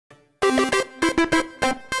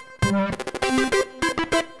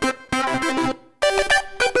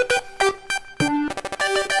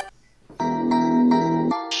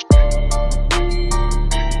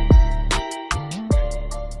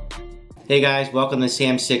Hey guys, welcome to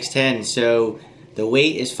Sam 610. So the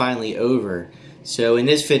wait is finally over. So in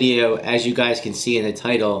this video, as you guys can see in the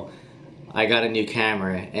title, I got a new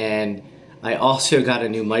camera and I also got a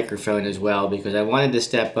new microphone as well because I wanted to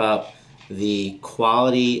step up the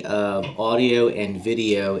quality of audio and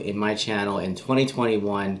video in my channel in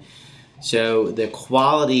 2021. So the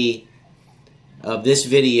quality of this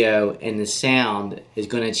video and the sound is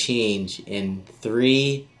going to change in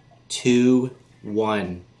 3, 2,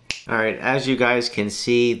 1. Alright, as you guys can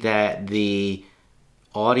see that the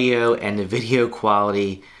audio and the video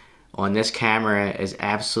quality on this camera is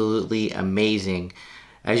absolutely amazing.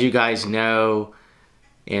 As you guys know,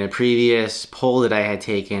 in a previous poll that I had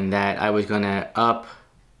taken, that I was going to up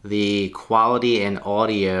the quality and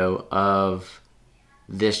audio of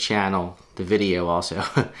this channel, the video also.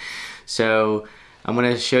 So I'm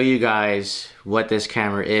going to show you guys what this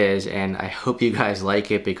camera is, and I hope you guys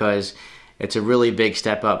like it because it's a really big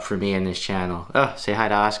step up for me in this channel. Oh, say hi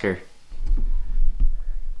to Oscar.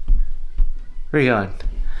 Where are you going?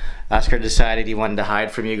 Oscar decided he wanted to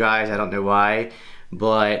hide from you guys. I don't know why,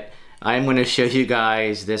 but I'm going to show you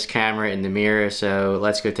guys this camera in the mirror, so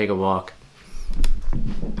let's go take a walk.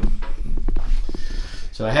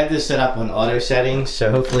 So I had this set up on auto settings, so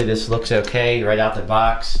hopefully this looks okay right out the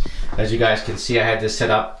box. As you guys can see, I had this set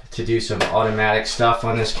up to do some automatic stuff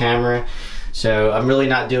on this camera. So I'm really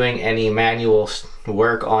not doing any manual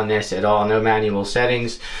work on this at all, no manual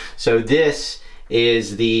settings. So this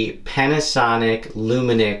is the Panasonic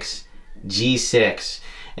Lumix G6,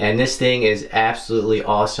 and this thing is absolutely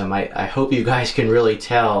awesome. I hope you guys can really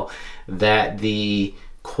tell that the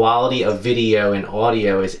quality of video and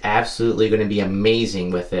audio is absolutely going to be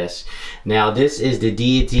amazing with this. Now this is the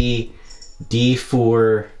Deity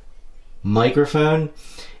D4 microphone,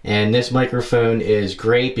 and this microphone is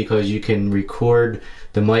great because you can record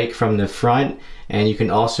the mic from the front and you can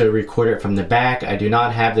also record it from the back. I do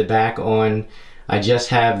not have the back on, I just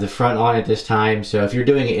have the front on at this time. So if you're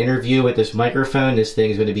doing an interview with this microphone, this thing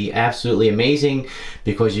is going to be absolutely amazing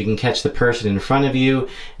because you can catch the person in front of you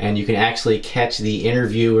and you can actually catch the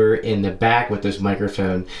interviewer in the back with this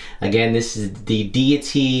microphone. Again, this is the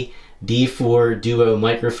Deity D4 Duo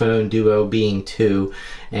microphone, Duo being 2,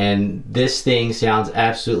 and this thing sounds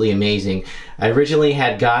absolutely amazing. I originally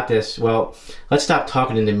had got this, well, let's stop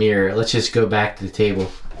talking in the mirror, let's just go back to the table.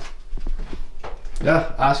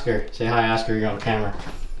 Oh, Oscar, say hi Oscar, you're on camera.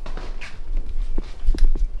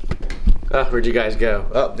 Oh, where'd you guys go?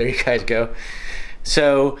 Oh, there you guys go.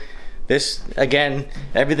 So this, again,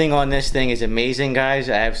 everything on this thing is amazing, guys.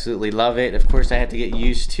 I absolutely love it. Of course, I had to get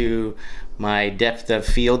used to my depth of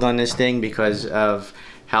field on this thing because of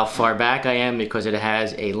how far back I am, because it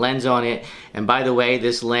has a lens on it. And by the way,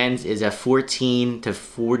 this lens is a 14 to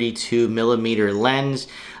 42 millimeter lens.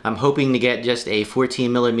 I'm hoping to get just a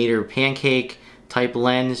 14 millimeter pancake type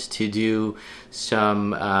lens to do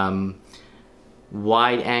some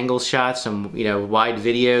wide angle shots, some wide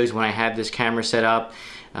videos when I have this camera set up.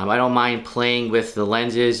 I don't mind playing with the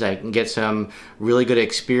lenses. I can get some really good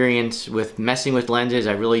experience with messing with lenses.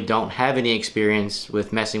 I really don't have any experience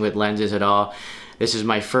with messing with lenses at all. This is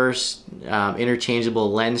my first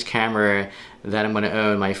interchangeable lens camera that I'm going to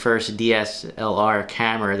own, my first DSLR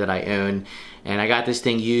camera that I own. And I got this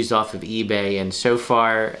thing used off of eBay, and so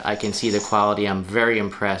far I can see the quality. I'm very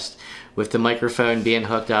impressed with the microphone being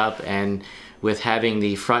hooked up, and with having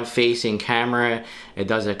the front-facing camera. It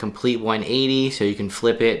does a complete 180, so you can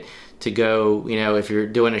flip it to go, if you're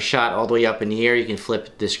doing a shot all the way up in the air, you can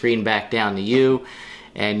flip the screen back down to you,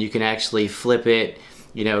 and you can actually flip it,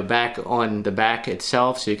 back on the back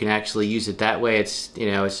itself, so you can actually use it that way. It's,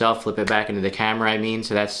 itself, flip it back into the camera, I mean,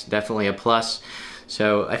 so that's definitely a plus.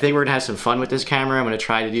 So I think we're gonna have some fun with this camera. I'm gonna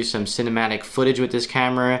try to do some cinematic footage with this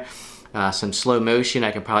camera, some slow motion.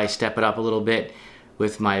 I can probably step it up a little bit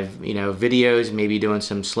with my videos, maybe doing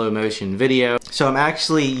some slow motion video. So I'm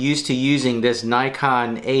actually used to using this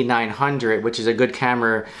Nikon A900, which is a good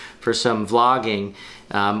camera for some vlogging.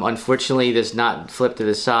 Unfortunately, this not flipped to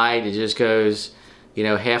the side. It just goes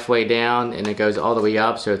halfway down and it goes all the way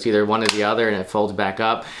up, so it's either one or the other, and it folds back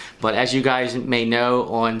up. But as you guys may know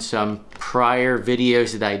on some prior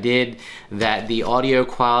videos that I did, that the audio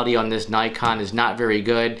quality on this Nikon is not very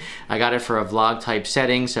good. I got it for a vlog type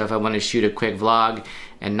setting, so if I want to shoot a quick vlog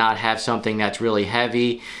and not have something that's really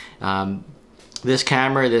heavy, this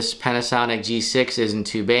camera, this Panasonic G6, isn't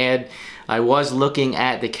too bad. I was looking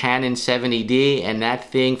at the Canon 70D, and that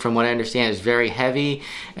thing, from what I understand, is very heavy,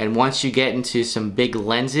 and once you get into some big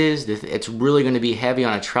lenses, it's really going to be heavy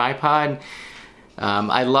on a tripod.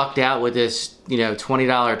 I lucked out with this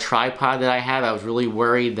 $20 tripod that I have. I was really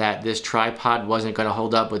worried that this tripod wasn't going to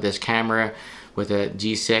hold up with this camera with a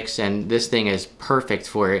G6, and this thing is perfect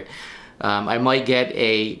for it. I might get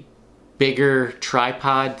a bigger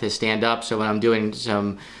tripod to stand up, so when I'm doing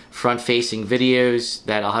some front-facing videos,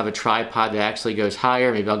 that I'll have a tripod that actually goes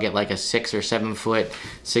higher. Maybe I'll get like a 6 or 7 foot,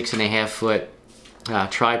 6.5 foot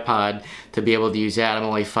tripod to be able to use that. I'm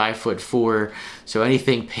only 5'4", so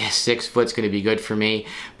anything past 6 foot is going to be good for me.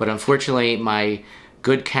 But unfortunately, my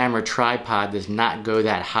good camera tripod does not go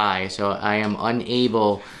that high, so I am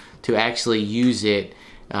unable to actually use it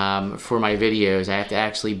for my videos. I have to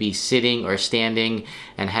actually be sitting or standing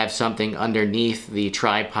and have something underneath the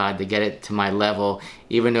tripod to get it to my level.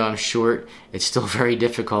 Even though I'm short, it's still very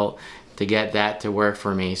difficult to get that to work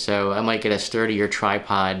for me. So I might get a sturdier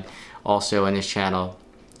tripod also on this channel.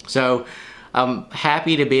 So I'm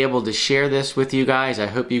happy to be able to share this with you guys. I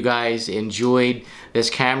hope you guys enjoyed this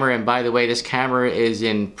camera. And by the way, this camera is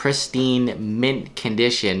in pristine mint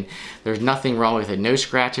condition. There's nothing wrong with it. No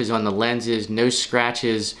scratches on the lenses, no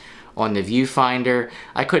scratches on the viewfinder.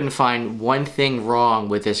 I couldn't find one thing wrong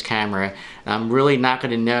with this camera. And I'm really not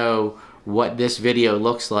going to know what this video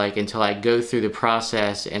looks like until I go through the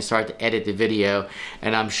process and start to edit the video.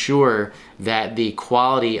 And I'm sure that the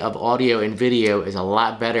quality of audio and video is a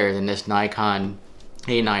lot better than this Nikon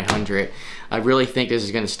A900. I really think this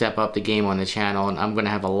is going to step up the game on the channel, and I'm going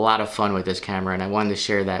to have a lot of fun with this camera, and I wanted to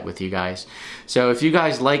share that with you guys. So if you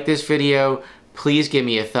guys like this video, please give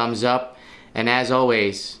me a thumbs up. And as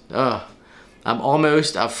always, I'm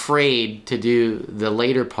almost afraid to do the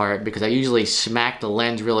later part because I usually smack the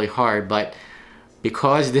lens really hard, but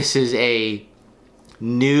because this is a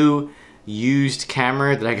new used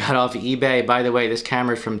camera that I got off of eBay, by the way, this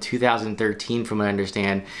camera is from 2013 from what I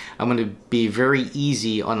understand, I'm going to be very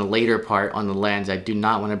easy on the later part on the lens. I do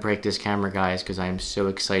not want to break this camera, guys, because I am so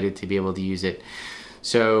excited to be able to use it.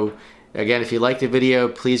 So again, if you liked the video,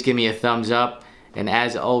 please give me a thumbs up, and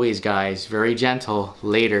as always, guys, very gentle.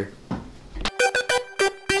 Later.